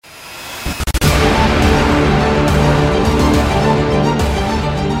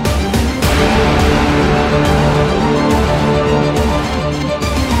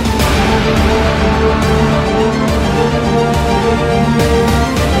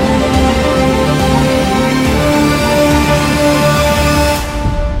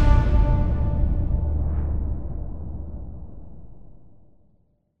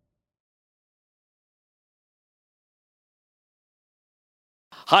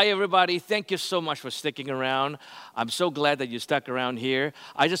Hi, everybody. Thank you so much for sticking around. I'm so glad that you stuck around here.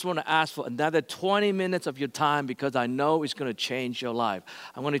 I just want to ask for another 20 minutes of your time because I know it's going to change your life.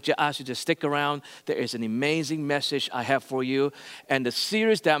 I want to ask you to stick around. There is an amazing message I have for you. And the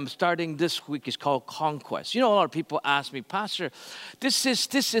series that I'm starting this week is called Conquest. You know, a lot of people ask me, Pastor, this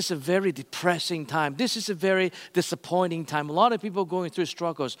is a very depressing time. This is a very disappointing time. A lot of people going through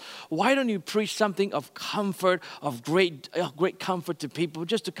struggles. Why don't you preach something of comfort, of great comfort to people,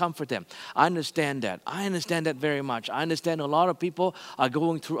 just to comfort them? I understand that. I understand that very much. I understand a lot of people are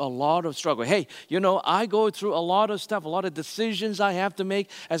going through a lot of struggle. Hey, you know, I go through a lot of stuff, a lot of decisions I have to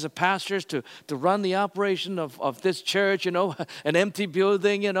make as a pastor to run the operation of this church, you know, an empty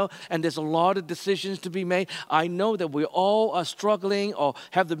building, you know, and there's a lot of decisions to be made. I know that we all are struggling or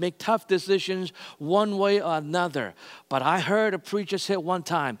have to make tough decisions one way or another. But I heard a preacher say one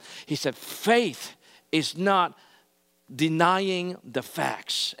time, he said, faith is not denying the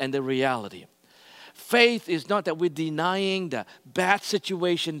facts and the reality. Faith is not that we're denying the bad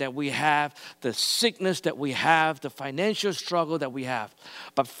situation that we have, the sickness that we have, the financial struggle that we have.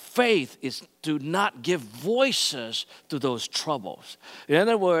 But faith is to not give voices to those troubles. In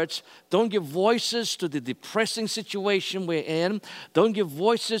other words, don't give voices to the depressing situation we're in. Don't give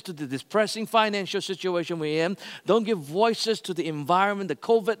voices to the depressing financial situation we're in. Don't give voices to the environment, the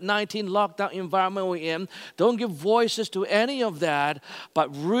COVID-19 lockdown environment we're in. Don't give voices to any of that, but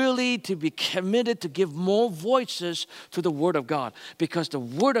really to be committed to give more voices to the Word of God, because the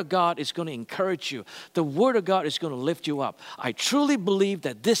Word of God is going to encourage you. The Word of God is going to lift you up. I truly believe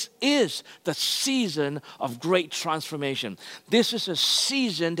that this is the season of great transformation. This is a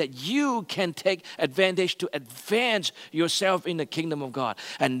season that you can take advantage to advance yourself in the kingdom of God.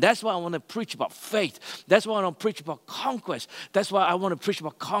 And that's why I want to preach about faith. That's why I want to preach about conquest. That's why I want to preach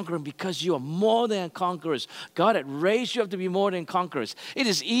about conquering, because you are more than conquerors. God had raised you up to be more than conquerors. It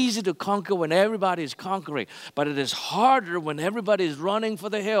is easy to conquer when everybody is conquering, but it is harder when everybody is running for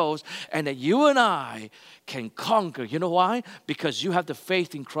the hills, and that you and I can conquer. You know why? Because you have the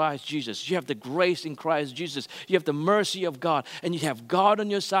faith in Christ Jesus. You have the grace in Christ Jesus. You have the mercy of God, and you have God on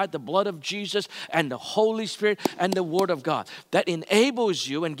your side, the blood of Jesus and the Holy Spirit and the Word of God that enables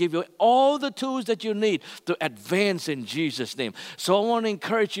you and give you all the tools that you need to advance in Jesus' name. So I want to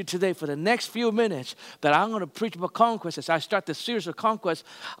encourage you today for the next few minutes that I'm going to preach about conquest. As I start the series of conquest,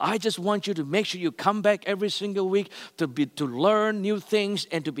 I just want you to make sure you come back every single week to learn new things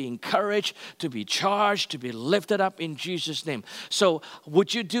and to be encouraged, to be charged, to be lifted up in Jesus' name. So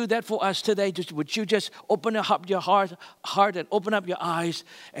would you do that for us today? Would you just open up your heart and open up your eyes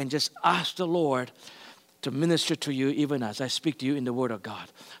and just ask the Lord to minister to you even as I speak to you in the Word of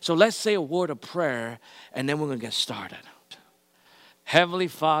God. So let's say a word of prayer and then we're going to get started. Heavenly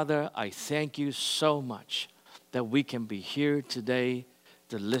Father, I thank you so much that we can be here today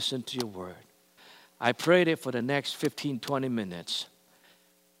to listen to your word. I pray that for the next 15, 20 minutes,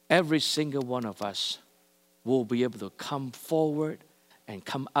 every single one of us will be able to come forward and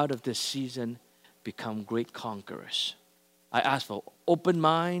come out of this season, become great conquerors. I ask for open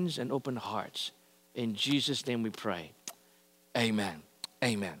minds and open hearts. In Jesus' name we pray. Amen.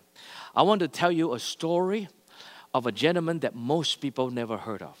 Amen. I want to tell you a story of a gentleman that most people never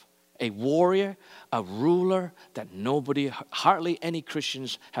heard of. A warrior, a ruler that hardly any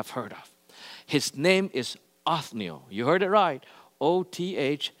Christians have heard of. His name is Othniel. You heard it right.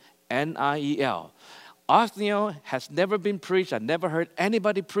 Othniel. Othniel has never been preached. I've never heard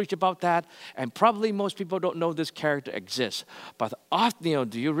anybody preach about that. And probably most people don't know this character exists. But Othniel,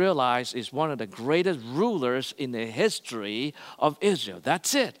 do you realize, is one of the greatest rulers in the history of Israel.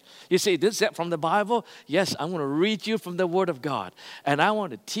 That's it. You see, this is from the Bible? Yes, I'm going to read you from the Word of God. And I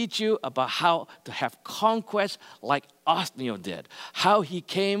want to teach you about how to have conquest like Othniel did. How he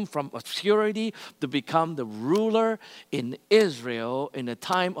came from obscurity to become the ruler in Israel in the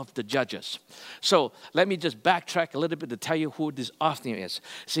time of the judges. So let me just backtrack a little bit to tell you who this Othniel is.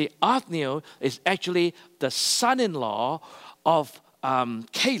 See, Othniel is actually the son-in-law of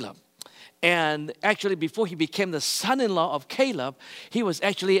Caleb. And actually, before he became the son-in-law of Caleb, he was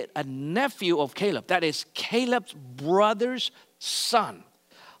actually a nephew of Caleb. That is Caleb's brother's son.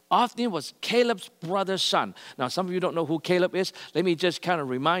 Othniel was Caleb's brother's son. Now, some of you don't know who Caleb is. Let me just kind of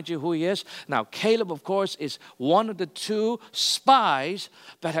remind you who he is. Now, Caleb, of course, is one of the two spies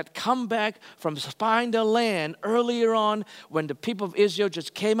that had come back from spying the land earlier on when the people of Israel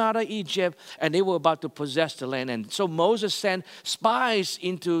just came out of Egypt and they were about to possess the land. And so Moses sent spies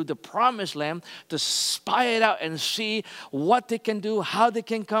into the promised land to spy it out and see what they can do, how they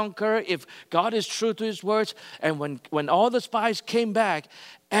can conquer, if God is true to his words. And when all the spies came back,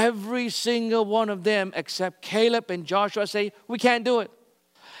 every single one of them except Caleb and Joshua say, we can't do it.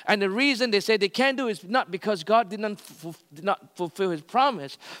 And the reason they say they can't do it is not because God did not fulfill His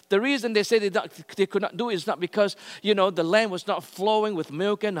promise. The reason they say they could not do it is not because, the land was not flowing with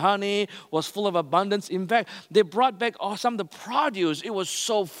milk and honey, was full of abundance. In fact, they brought back some of the produce. It was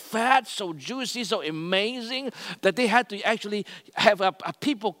so fat, so juicy, so amazing that they had to actually have a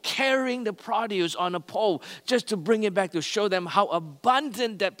people carrying the produce on a pole just to bring it back to show them how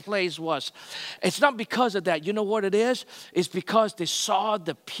abundant that place was. It's not because of that. You know what it is? It's because they saw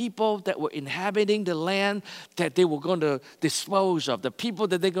the people that were inhabiting the land that they were going to dispose of, the people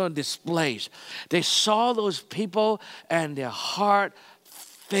that they're going to displace. They saw those people and their heart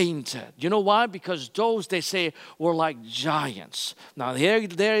fainted. You know why? Because those, they say, were like giants. Now,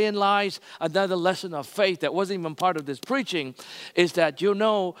 therein lies another lesson of faith that wasn't even part of this preaching, is that,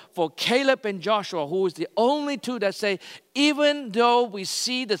 for Caleb and Joshua, who is the only two that say, even though we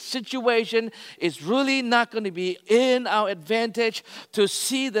see the situation is really not going to be in our advantage to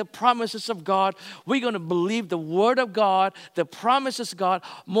see the promises of God, we're going to believe the Word of God, the promises of God,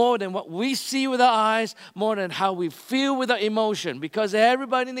 more than what we see with our eyes, more than how we feel with our emotion. Because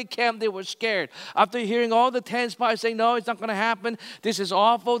everybody in the camp, they were scared. After hearing all the 10 spies saying, no, it's not going to happen. This is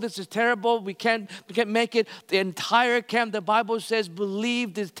awful. This is terrible. We can't make it. The entire camp, the Bible says,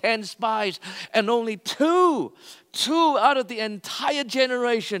 believed these 10 spies. And only two out of the entire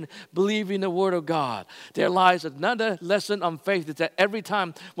generation believe in the Word of God. There lies another lesson on faith, is that every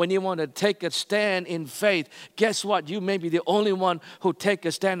time when you want to take a stand in faith, guess what? You may be the only one who take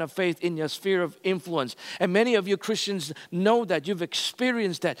a stand of faith in your sphere of influence. And many of you Christians know that. You've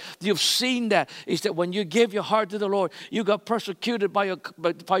experienced that. You've seen that. Is that when you give your heart to the Lord, you got persecuted by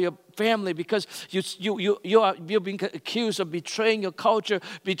your family because you're being accused of betraying your culture,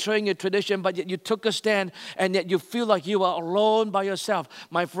 betraying your tradition, but yet you took a stand and yet you feel like you are alone by yourself.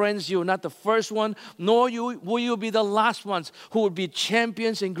 My friends, you're not the first one, nor will you be the last ones who will be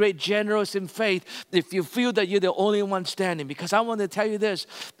champions and great generals in faith if you feel that you're the only one standing. Because I want to tell you this,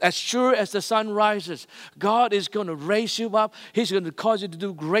 as sure as the sun rises, God is going to raise you up. He's going to cause you to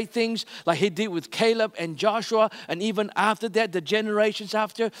do great things like He did with Caleb and Joshua, and even after that, the generations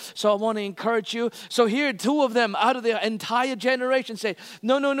after. So I want to encourage you. So here, two of them out of the entire generation say,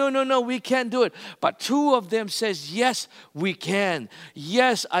 no, we can't do it. But two of them says, yes, we can.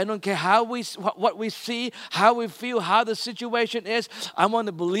 Yes, I don't care what we see, how we feel, how the situation is. I want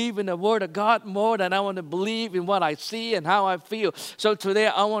to believe in the Word of God more than I want to believe in what I see and how I feel. So today,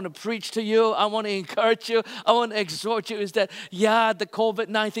 I want to preach to you. I want to encourage you. I want to exhort you is that, the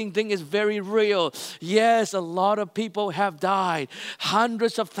COVID-19 thing is very real. Yes, a lot of people have died.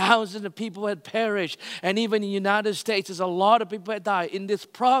 Hundreds of thousands of people had perished. And even in the United States, there's a lot of people that died. In this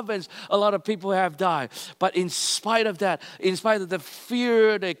province, a lot of people have died. But in spite of that, in spite of the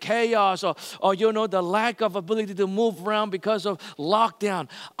fear, the chaos, or the lack of ability to move around because of lockdown,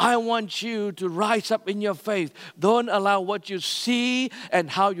 I want you to rise up in your faith. Don't allow what you see and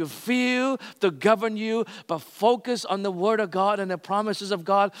how you feel to govern you, but focus on the Word of God and the promises of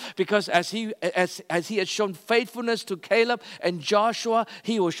God, because as He has shown faithfulness to Caleb and Joshua,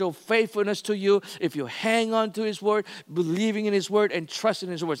 He will show faithfulness to you if you hang on to His Word, believing in His Word and trusting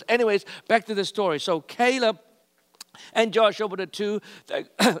in His words. Anyways, back to the story. So Caleb and Joshua were the two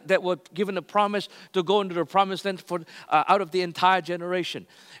that were given the promise to go into the promised land out of the entire generation.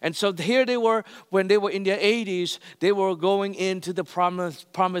 And so here they were, when they were in their 80s, they were going into the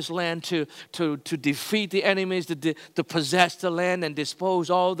promised land to defeat the enemies, to possess the land and dispose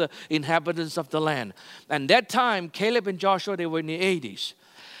all the inhabitants of the land. And that time, Caleb and Joshua, they were in the 80s.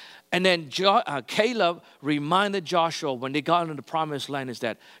 And then Caleb reminded Joshua when they got into the promised land is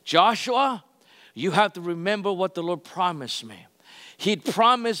that, Joshua, you have to remember what the Lord promised me. He'd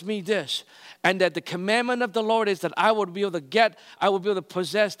promised me this, and that the commandment of the Lord is that I would be able to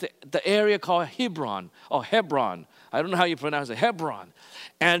possess the area called Hebron. I don't know how you pronounce it, Hebron.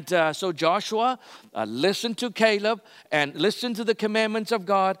 And so Joshua listened to Caleb and listened to the commandments of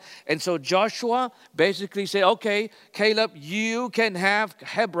God. And so Joshua basically said, okay, Caleb, you can have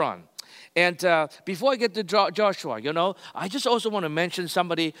Hebron. And before I get to Joshua, I just also want to mention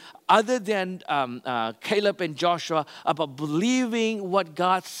somebody other than Caleb and Joshua about believing what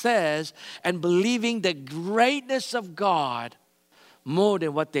God says and believing the greatness of God more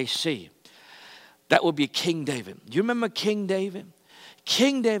than what they see. That would be King David. Do you remember King David?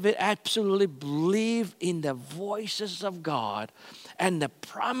 King David absolutely believed in the voices of God and the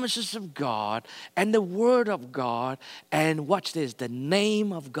promises of God and the Word of God and, watch this, the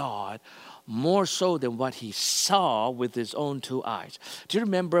name of God, more so than what he saw with his own two eyes. Do you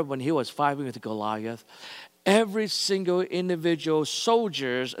remember when he was fighting with Goliath? Every single individual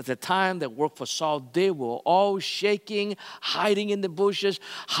soldiers at the time that worked for Saul, they were all shaking, hiding in the bushes,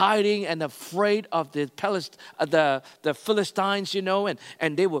 hiding and afraid of the Philistines,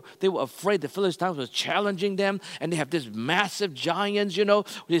 and they were afraid the Philistines was challenging them, and they have this massive giants,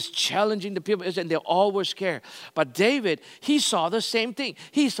 just challenging the people, and they all were scared. But David, he saw the same thing.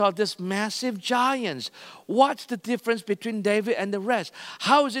 He saw this massive giants. What's the difference between David and the rest?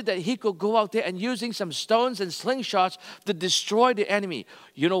 How is it that he could go out there and using some stones and slingshots to destroy the enemy?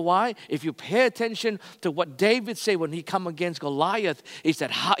 You know why? If you pay attention to what David said when he come against Goliath, he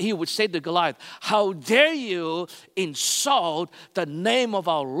said, he would say to Goliath, "How dare you insult the name of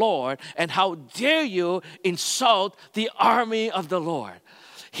our Lord, and how dare you insult the army of the Lord?"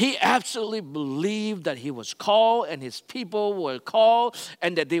 He absolutely believed that he was called and his people were called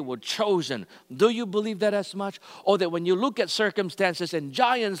and that they were chosen. Do you believe that as much? Or that when you look at circumstances and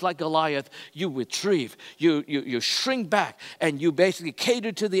giants like Goliath, you retrieve, you shrink back, and you basically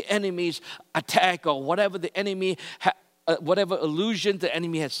cater to the enemy's attack or whatever the enemy whatever illusion the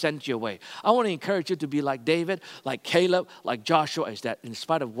enemy has sent your way. I want to encourage you to be like David, like Caleb, like Joshua, is that in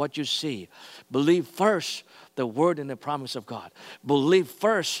spite of what you see, believe first the word and the promise of God. Believe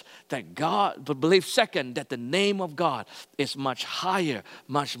first that God, but believe second that the name of God is much higher,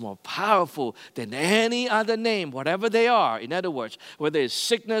 much more powerful than any other name, whatever they are. In other words, whether it's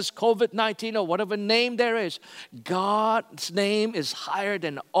sickness, COVID-19, or whatever name there is, God's name is higher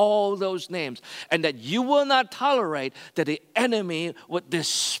than all those names. And that you will not tolerate that the enemy would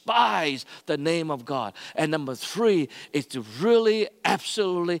despise the name of God. And number three is to really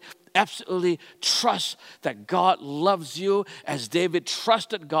absolutely trust that God loves you, as David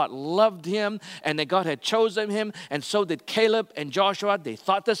trusted God loved him, and that God had chosen him, and so did Caleb and Joshua. They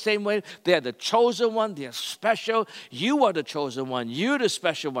thought the same way. They are the chosen one. They are special. You are the chosen one. You're the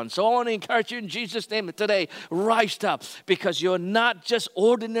special one. So I want to encourage you in Jesus' name today, rise up, because you're not just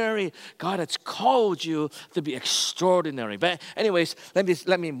ordinary. God has called you to be extraordinary. But anyways,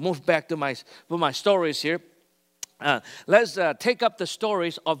 let me move back to my stories here. Let's take up the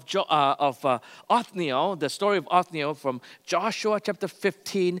stories of Othniel, the story of Othniel from Joshua chapter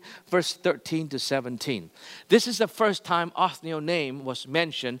 15, verse 13 to 17. This is the first time Othniel's name was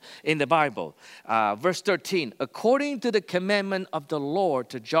mentioned in the Bible. Verse 13, according to the commandment of the Lord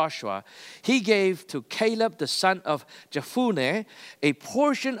to Joshua, he gave to Caleb the son of Jephunneh a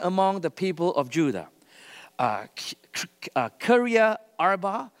portion among the people of Judah. Kiriath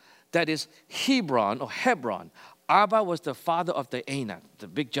Arba, that is Hebron. Arba was the father of the Anak, the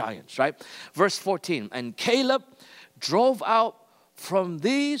big giants, right? Verse 14, and Caleb drove out from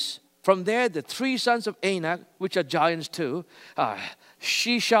there the three sons of Anak, which are giants too,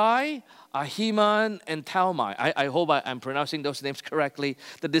 Shishai, Ahiman, and Talmai. I hope I'm pronouncing those names correctly.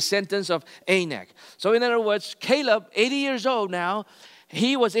 The descendants of Anak. So in other words, Caleb, 80 years old now,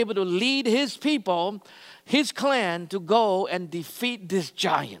 he was able to lead his people, his clan, to go and defeat these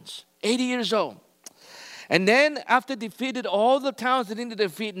giants. 80 years old. And then after defeated all the towns they needed to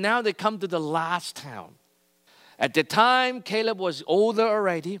defeat, now they come to the last town. At the time, Caleb was older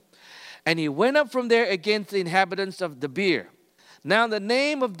already, and he went up from there against the inhabitants of Debir. Now the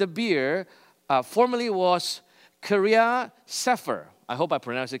name of Debir formerly was Kiriath Sepher. I hope I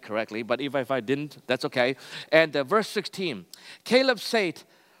pronounced it correctly, but if I didn't, that's okay. And verse 16, Caleb said,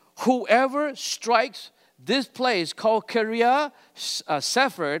 whoever strikes this place called Kiriath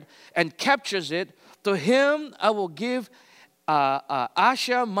Sepher and captures it, to him I will give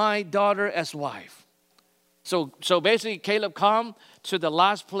Asha, my daughter, as wife. So basically, Caleb come to the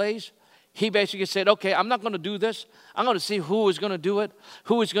last place. He basically said, okay, I'm not going to do this. I'm going to see who is going to do it,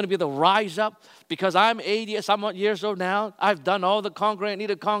 who is going to be the rise up, because I'm 80 years old now. I've done all the conquering I need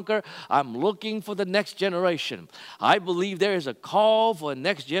to conquer. I'm looking for the next generation. I believe there is a call for a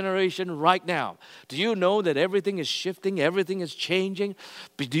next generation right now. Do you know that everything is shifting, everything is changing?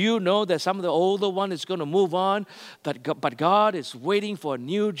 Do you know that some of the older one is going to move on? But God is waiting for a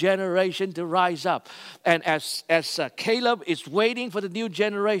new generation to rise up. And as Caleb is waiting for the new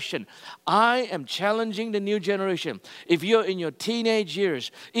generation, I am challenging the new generation. If you're in your teenage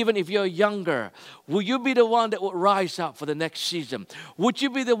years, even if you're younger, will you be the one that will rise up for the next season? Would you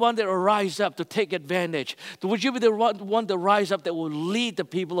be the one that will rise up to take advantage? Would you be the one to rise up that will lead the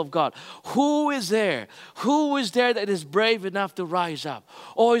people of God? Who is there? Who is there that is brave enough to rise up?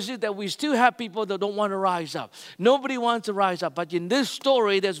 Or is it that we still have people that don't want to rise up? Nobody wants to rise up. But in this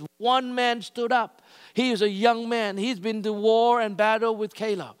story, there's one man stood up. He is a young man. He's been to war and battle with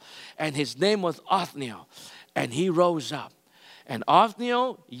Caleb. And his name was Othniel. And he rose up. And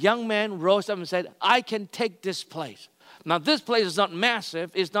Othniel, young man, rose up and said, I can take this place. Now, this place is not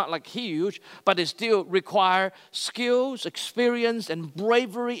massive, it's not like huge, but it still requires skills, experience, and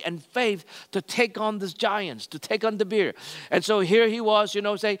bravery and faith to take on these giants, to take on the bear. And so here he was,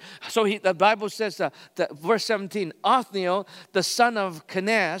 the Bible says, verse 17, Othniel, the son of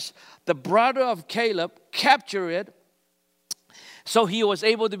Kenaz, the brother of Caleb, captured it. So he was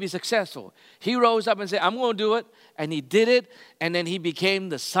able to be successful. He rose up and said, I'm going to do it. And he did it. And then he became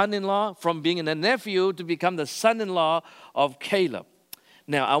the son-in-law, from being a nephew to become the son-in-law of Caleb.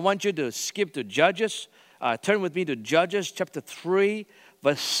 Now, I want you to skip to Judges. Turn with me to Judges chapter 3,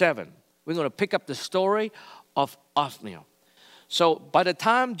 verse 7. We're going to pick up the story of Othniel. So by the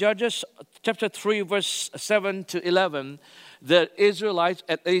time Judges chapter 3, verse 7 to 11, the Israelites,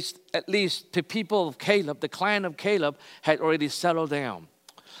 at least the people of Caleb, the clan of Caleb, had already settled down.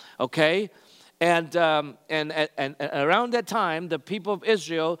 Okay? And around that time, the people of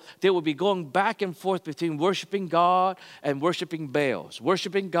Israel, they would be going back and forth between worshiping God and worshiping Baals.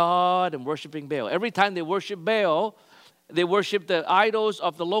 Worshiping God and worshiping Baal. Every time they worship Baal, they worship the idols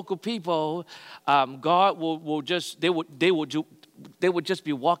of the local people. God will just, they would just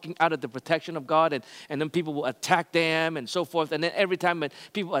be walking out of the protection of God, and then people will attack them and so forth. And then every time when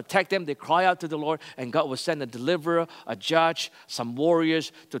people attack them, they cry out to the Lord, and God will send a deliverer, a judge, some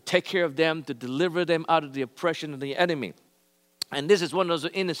warriors to take care of them, to deliver them out of the oppression of the enemy. And this is one of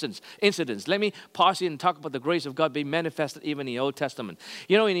those incidents. Let me pause here and talk about the grace of God being manifested even in the Old Testament.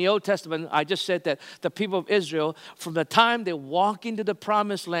 You know, in the Old Testament, I just said that the people of Israel, from the time they walk into the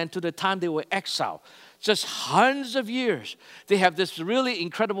promised land to the time they were exiled, just hundreds of years, they have this really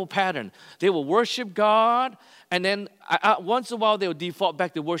incredible pattern. They will worship God, and then once in a while they will default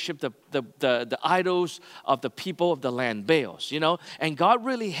back to worship the idols of the people of the land, Baals, And God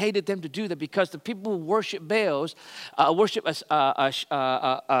really hated them to do that, because the people who worship Baals, Baals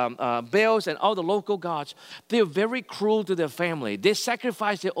and all the local gods, they are very cruel to their family. They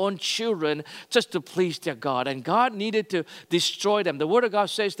sacrifice their own children just to please their God, and God needed to destroy them. The Word of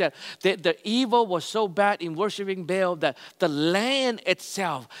God says that the evil was so bad in worshiping Baal that the land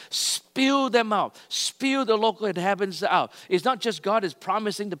itself spewed them out, spewed the local inhabitants out. It's not just God is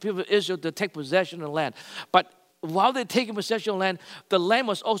promising the people of Israel to take possession of the land, but while they're taking possession of the land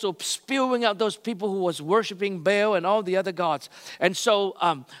was also spewing out those people who was worshiping Baal and all the other gods. And so,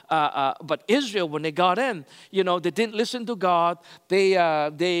 but Israel, when they got in, they didn't listen to God. They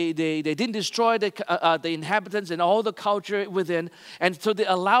didn't destroy the inhabitants and all the culture within, and so they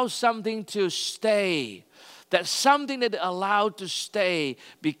allowed something to stay. That something that they allowed to stay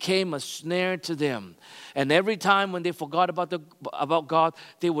became a snare to them. And every time when they forgot about God,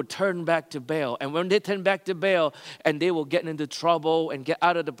 they would turn back to Baal. And when they turn back to Baal, and they will get into trouble and get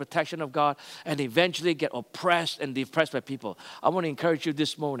out of the protection of God, and eventually get oppressed and depressed by people. I want to encourage you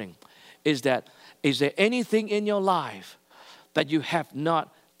this morning, is there anything in your life that you have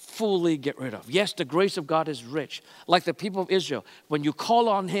not fully get rid of? Yes, the grace of God is rich. Like the people of Israel, when you call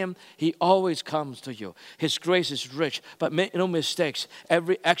on Him, He always comes to you. His grace is rich, but make no mistakes.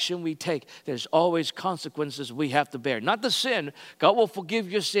 Every action we take, there's always consequences we have to bear. Not the sin. God will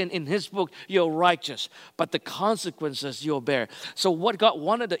forgive your sin. In His book, you're righteous. But the consequences you'll bear. So what God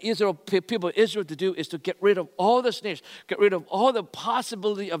wanted the people of Israel to do is to get rid of all the snares, get rid of all the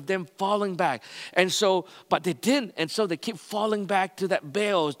possibility of them falling back. And so, but they didn't. And so they keep falling back to that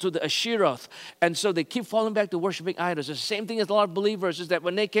Baal, to the Asheroth. And so they keep falling back to worshiping idols. It's the same thing as a lot of believers, is that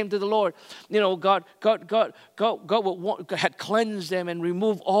when they came to the Lord, God had cleansed them and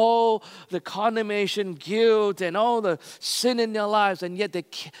removed all the condemnation, guilt, and all the sin in their lives, and yet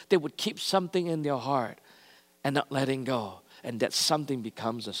they would keep something in their heart and not letting go. And that something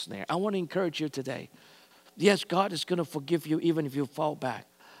becomes a snare. I want to encourage you today. Yes, God is going to forgive you even if you fall back.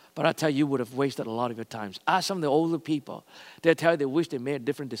 But I tell you, you would have wasted a lot of your time. Ask some of the older people. They'll tell you they wish they made a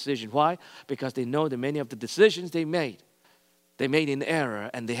different decision. Why? Because they know that many of the decisions they made in error,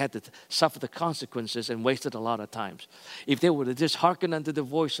 and they had to suffer the consequences and wasted a lot of times. If they would have just hearkened unto the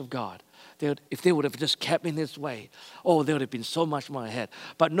voice of God, if they would have just kept in His way, they would have been so much more ahead.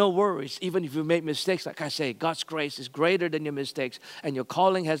 But no worries, even if you make mistakes, like I say, God's grace is greater than your mistakes, and your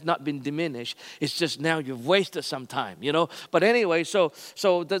calling has not been diminished. It's just now you've wasted some time, But anyway, so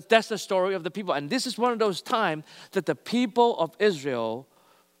that's the story of the people. And this is one of those times that the people of Israel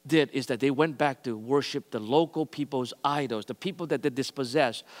did, is that they went back to worship the local people's idols, the people that they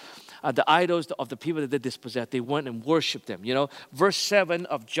dispossessed. The idols of the people that they dispossessed, they went and worshiped them. Verse 7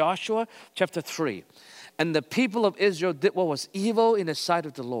 of Joshua chapter 3. And the people of Israel did what was evil in the sight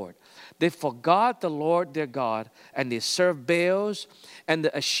of the Lord. They forgot the Lord their God, and they served Baals and the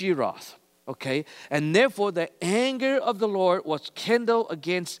Asheroth. Okay? And therefore the anger of the Lord was kindled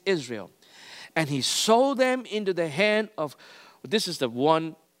against Israel. and he sold them into the hand of, this is the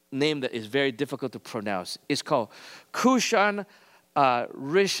one name that is very difficult to pronounce. It's called Kushan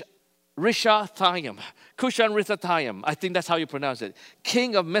Rishathaim. Kushan Rishathaim. I think that's how you pronounce it.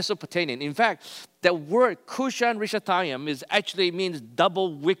 King of Mesopotamia. In fact, the word Kushan Rishathaim actually means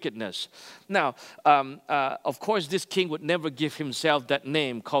double wickedness. Now, of course, this king would never give himself that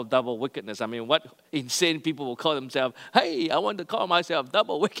name called double wickedness. I mean, what insane people will call themselves, hey, I want to call myself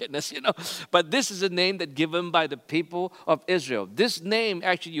double wickedness, you know. But this is a name that given by the people of Israel. This name,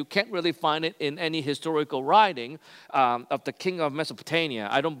 actually, you can't really find it in any historical writing of the king of Mesopotamia,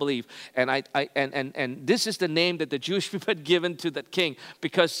 I don't believe. And this is the name that the Jewish people had given to that king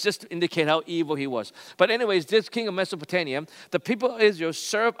because just to indicate how evil he was. But anyways, this king of Mesopotamia, the people of Israel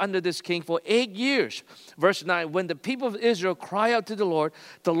served under this king for 8 years. Verse 9, when the people of Israel cry out to the Lord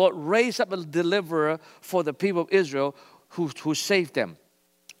raised up a deliverer for the people of Israel who saved them.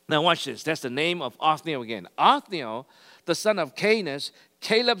 Now watch this. That's the name of Othniel again. Othniel, the son of Kenaz,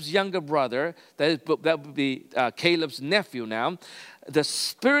 Caleb's younger brother, that would be Caleb's nephew now. The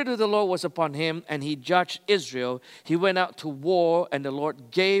Spirit of the Lord was upon him, and he judged Israel. He went out to war, and the Lord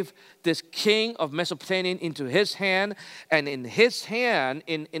gave this king of Mesopotamia into his hand. And in his hand,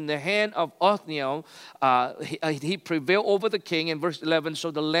 in the hand of Othniel, he prevailed over the king. In verse 11, so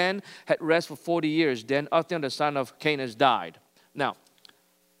the land had rest for 40 years. Then Othniel, the son of Kenaz, died. Now,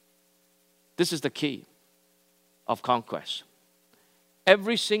 this is the key of conquest.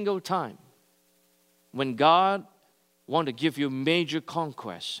 Every single time when God wants to give you major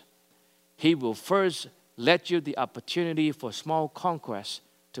conquest, He will first let you the opportunity for small conquest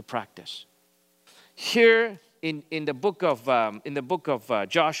to practice. Here in the book of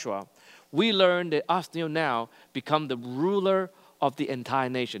Joshua, we learn that Othniel now become the ruler of the entire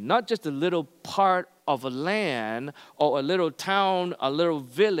nation, not just a little part of a land or a little town, a little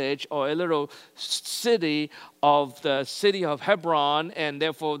village, or a little city of the city of Hebron, and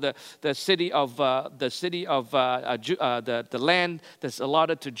therefore the land that's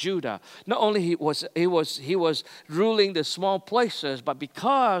allotted to Judah. Not only he was ruling the small places, but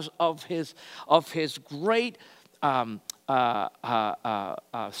because of his great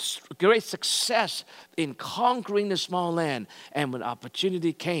great success in conquering the small land. And when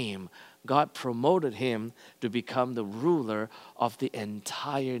opportunity came, God promoted him to become the ruler of the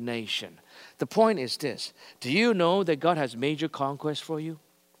entire nation. The point is this. Do you know that God has major conquests for you?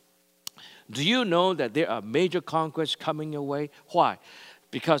 Do you know that there are major conquests coming your way? Why?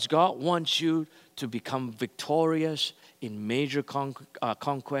 Because God wants you to become victorious in major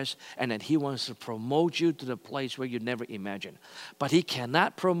conquest, and that He wants to promote you to the place where you never imagined. But He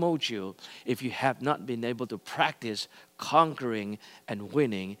cannot promote you if you have not been able to practice conquering and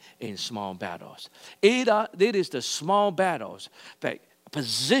winning in small battles. It is the small battles that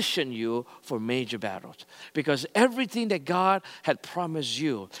position you for major battles. Because everything that God had promised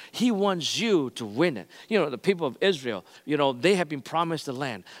you, He wants you to win it. You know, the people of Israel, you know, they have been promised the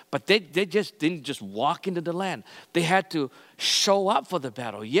land, but they just didn't just walk into the land. They had to show up for the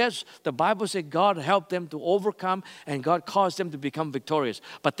battle. Yes, the Bible said God helped them to overcome and God caused them to become victorious,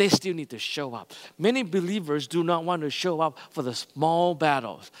 but they still need to show up. Many believers do not want to show up for the small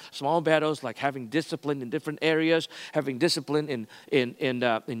battles. Small battles like having discipline in different areas, having discipline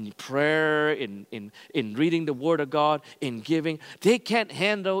in prayer, in reading the Word of God, in giving. They can't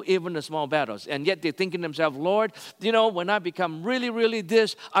handle even the small battles. And yet they're thinking to themselves, Lord, you know, when I become really, really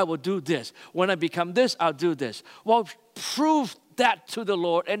this, I will do this. When I become this, I'll do this. Well, prove that to the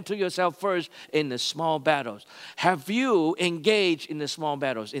Lord and to yourself first in the small battles. Have you engaged in the small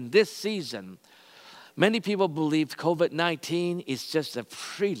battles? In this season, many people believe COVID-19 is just a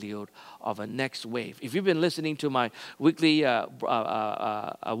prelude of a next wave. If you've been listening to my weekly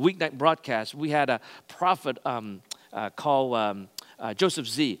weeknight broadcast, we had a prophet called Joseph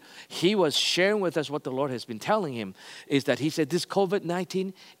Z. He was sharing with us what the Lord has been telling him, is that he said this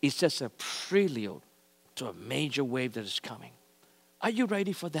COVID-19 is just a prelude to a major wave that is coming. Are you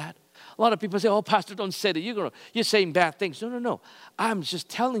ready for that? A lot of people say, oh, Pastor, don't say that. You're saying bad things. No. I'm just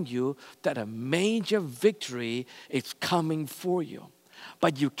telling you that a major victory is coming for you.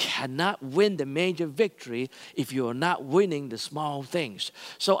 But you cannot win the major victory if you are not winning the small things.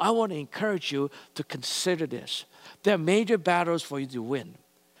 So I want to encourage you to consider this. There are major battles for you to win.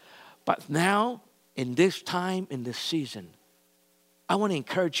 But now, in this time, in this season, I want to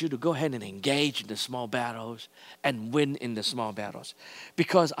encourage you to go ahead and engage in the small battles and win in the small battles.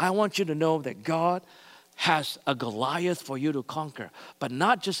 Because I want you to know that God has a Goliath for you to conquer, but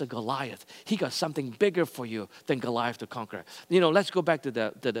not just a Goliath. He got something bigger for you than Goliath to conquer. Let's go back to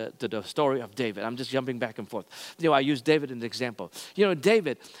the story of David. I'm just jumping back and forth. I use David as an example.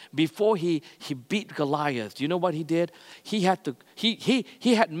 David, before he beat Goliath, you know what he did? He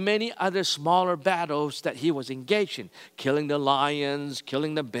had many other smaller battles that he was engaged in, killing the lions,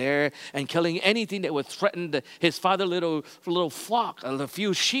 killing the bear, and killing anything that would threaten his father's little flock, a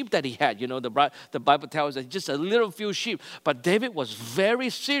few sheep that he had. The Bible tells us just a little few sheep. But David was very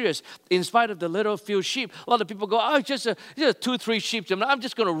serious in spite of the little few sheep. A lot of people go, it's just 2-3 sheep. I'm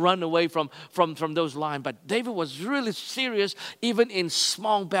just going to run away from those lions. But David was really serious even in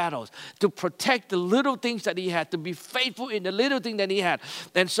small battles to protect the little things that he had, to be faithful in the little thing that he had.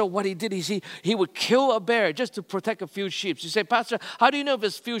 And so what he did is he would kill a bear just to protect a few sheep. You say, Pastor, how do you know if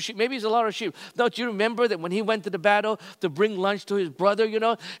it's few sheep? Maybe it's a lot of sheep. Don't you remember that when he went to the battle to bring lunch to his brother,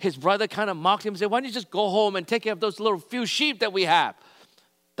 his brother kind of mocked him and said, why don't you just go home and take care of those little few sheep that we have?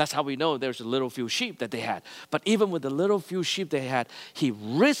 That's how we know there's a little few sheep that they had. But even with the little few sheep they had, he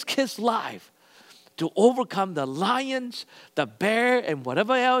risked his life to overcome the lions, the bear, and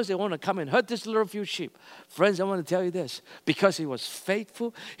whatever else they want to come and hurt this little few sheep. Friends, I want to tell you this. Because he was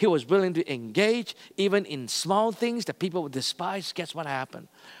faithful, he was willing to engage even in small things that people would despise. Guess what happened?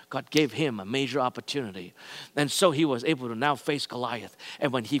 God gave him a major opportunity. And so he was able to now face Goliath.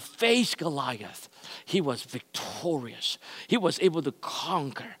 And when he faced Goliath, he was victorious. He was able to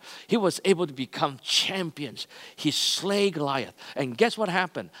conquer. He was able to become champions. He slayed Goliath. And guess what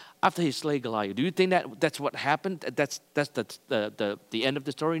happened after he slayed Goliath? Do you think that's what happened? That's the end of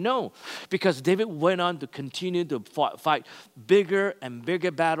the story? No. Because David went on to continue to fight bigger and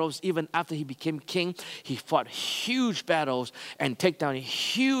bigger battles. Even after he became king, he fought huge battles and take down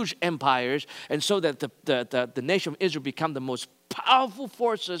huge empires. And so that the nation of Israel became the most powerful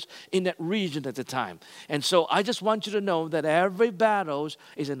forces in that region at the time. And so I just want you to know that every battle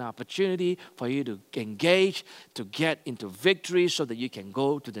is an opportunity for you to engage, to get into victory so that you can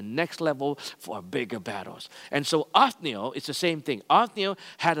go to the next level for bigger battles. And so Othniel, it's the same thing. Othniel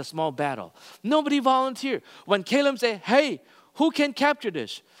had a small battle. Nobody volunteered. When Caleb said, hey, who can capture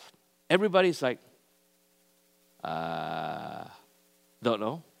this? Everybody's like, don't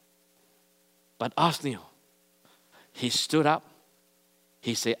know. But Othniel, he stood up.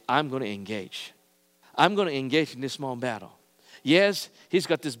 He said, I'm going to engage. I'm going to engage in this small battle. Yes, he's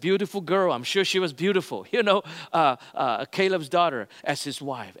got this beautiful girl. I'm sure she was beautiful. Caleb's daughter as his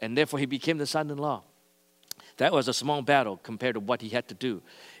wife. And therefore, he became the son-in-law. That was a small battle compared to what he had to do,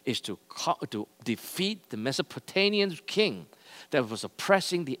 is to defeat the Mesopotamian king that was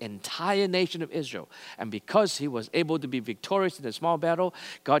oppressing the entire nation of Israel. And because he was able to be victorious in the small battle,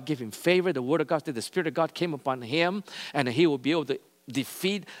 God gave him favor. The word of God, the Spirit of God came upon him, and he will be able to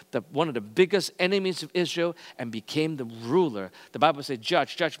defeat one of the biggest enemies of Israel and became the ruler. The Bible says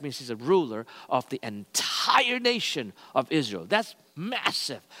judge. Judge means he's a ruler of the entire nation of Israel. That's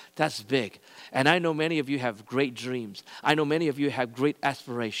massive. That's big. And I know many of you have great dreams. I know many of you have great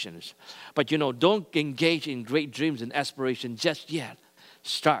aspirations. But don't engage in great dreams and aspirations just yet.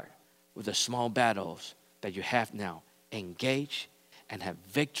 Start with the small battles that you have now. Engage and have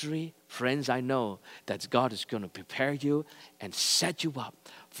victory. Friends, I know that God is going to prepare you and set you up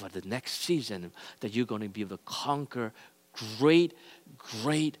for the next season, that you're going to be able to conquer great,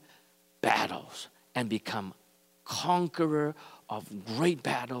 great battles and become conqueror of great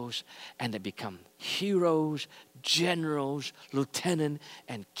battles, and they become heroes, generals, lieutenant,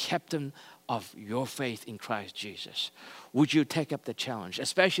 and captain of your faith in Christ Jesus. Would you take up the challenge,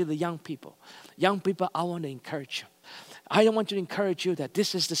 especially the young people? Young people, I want to encourage you. I want to encourage you that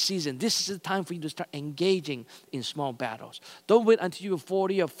this is the season. This is the time for you to start engaging in small battles. Don't wait until you're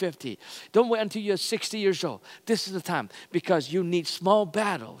 40 or 50. Don't wait until you're 60 years old. This is the time, because you need small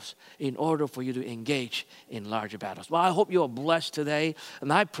battles in order for you to engage in larger battles. Well, I hope you are blessed today,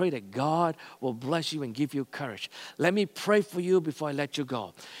 and I pray that God will bless you and give you courage. Let me pray for you before I let you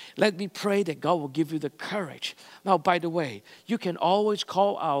go. Let me pray that God will give you the courage. Now, by the way, you can always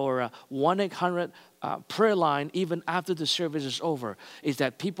call our 1-800 prayer line even after the service is over. Is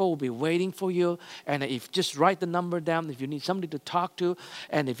that people will be waiting for you, and if just write the number down if you need somebody to talk to,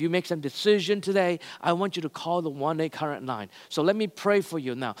 and if you make some decision today, I want you to call the 1-800 line. So let me pray for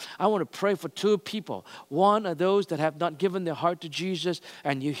you now. I want to pray for two people. One are those that have not given their heart to Jesus,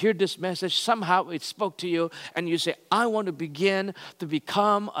 and you hear this message, somehow it spoke to you, and you say, I want to begin to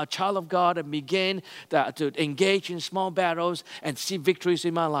become a child of God and begin to engage in small battles and see victories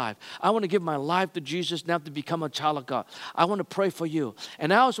in my life. I want to give my life to Jesus now to become a child of God. I want to pray for you.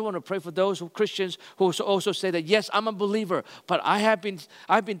 And I also want to pray for those Christians who also say that, yes, I'm a believer, but I've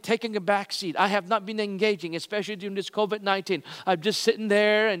been taking a back seat. I have not been engaging, especially during this COVID-19. I'm just sitting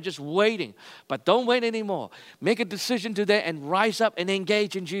there and just waiting. But don't wait anymore. Make a decision today and rise up and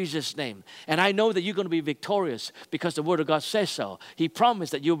engage in Jesus' name. And I know that you're going to be victorious because the Word of God says so. He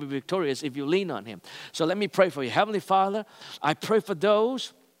promised that you'll be victorious if you lean on Him. So let me pray for you. Heavenly Father, I pray for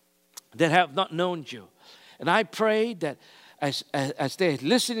those that have not known you. And I pray that as they're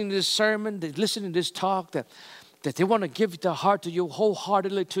listening to this sermon, they're listening to this talk, that they want to give their heart to you,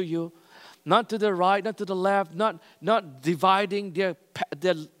 wholeheartedly to you. Not to the right, not to the left, not dividing their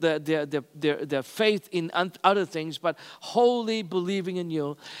faith in other things, but wholly believing in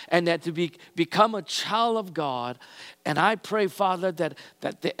you, and that to become a child of God. And I pray, Father, that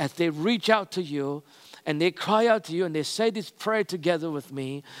as they reach out to you, and they cry out to you, and they say this prayer together with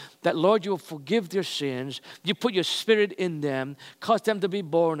me, that, Lord, you will forgive their sins. You put your Spirit in them, cause them to be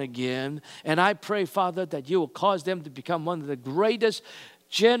born again. And I pray, Father, that you will cause them to become one of the greatest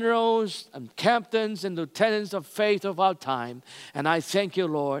generals and captains and lieutenants of faith of our time. And I thank you,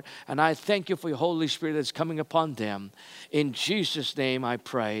 Lord, and I thank you for your Holy Spirit that's coming upon them. In Jesus' name I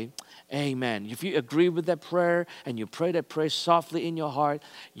pray. Amen. If you agree with that prayer and you pray that prayer softly in your heart,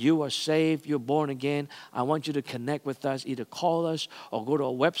 you are saved, you're born again. I want you to connect with us. Either call us or go to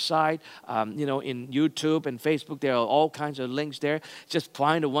our website. In YouTube and Facebook, there are all kinds of links there. Just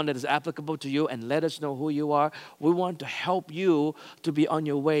find the one that is applicable to you and let us know who you are. We want to help you to be on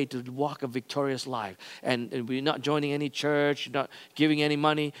your way to walk a victorious life. And we're not joining any church, not giving any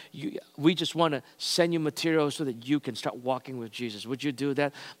money. We just want to send you materials so that you can start walking with Jesus. Would you do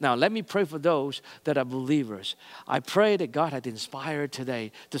that? Now, let me pray for those that are believers. I pray that God had inspired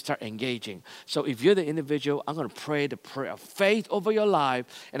today to start engaging. So if you're the individual, I'm going to pray the prayer of faith over your life,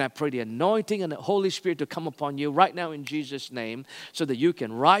 and I pray the anointing and the Holy Spirit to come upon you right now in Jesus' name, so that you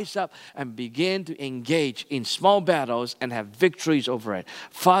can rise up and begin to engage in small battles and have victories over it.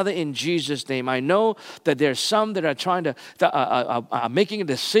 Father, in Jesus' name, I know that there's some that are trying to, are making a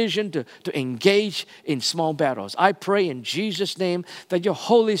decision to engage in small battles. I pray in Jesus' name that your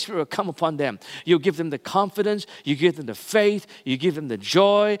Holy Spirit will come upon them. You give them the confidence, you give them the faith, you give them the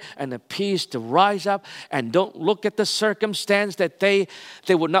joy and the peace to rise up, and don't look at the circumstance that they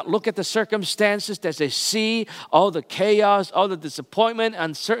will not look at the circumstances that they see, all the chaos, all the disappointment,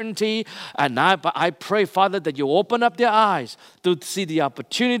 uncertainty. And I pray, Father, that you open up their eyes to see the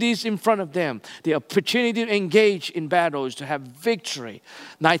opportunities in front of them, the opportunity to engage in battles, to have victory.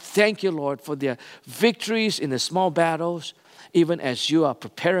 And I thank you, Lord, for their victories in the small battles, even as you are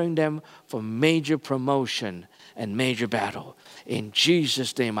preparing them for major promotion and major battle. In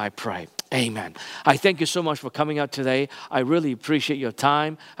Jesus' name I pray. Amen. I thank you so much for coming out today. I really appreciate your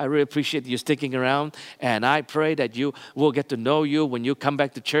time. I really appreciate you sticking around. And I pray that you will get to know you when you come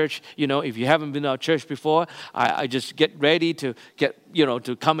back to church. If you haven't been to our church before, I just get ready to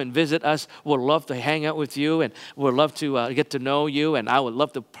to come and visit us. We'd love to hang out with you, and we'd love to get to know you, and I would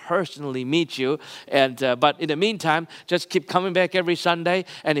love to personally meet you. And but in the meantime, just keep coming back every Sunday.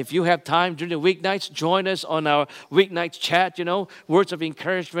 And if you have time during the weeknights, join us on our weeknights chat. Words of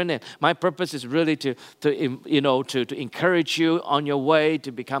encouragement. And my purpose is really to encourage you on your way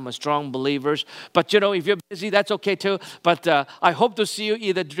to become a strong believers. But if you're busy, that's okay too. But I hope to see you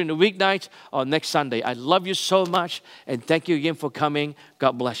either during the weeknights or next Sunday. I love you so much, and thank you again for coming.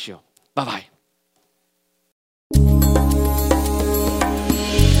 God bless you. Bye-bye.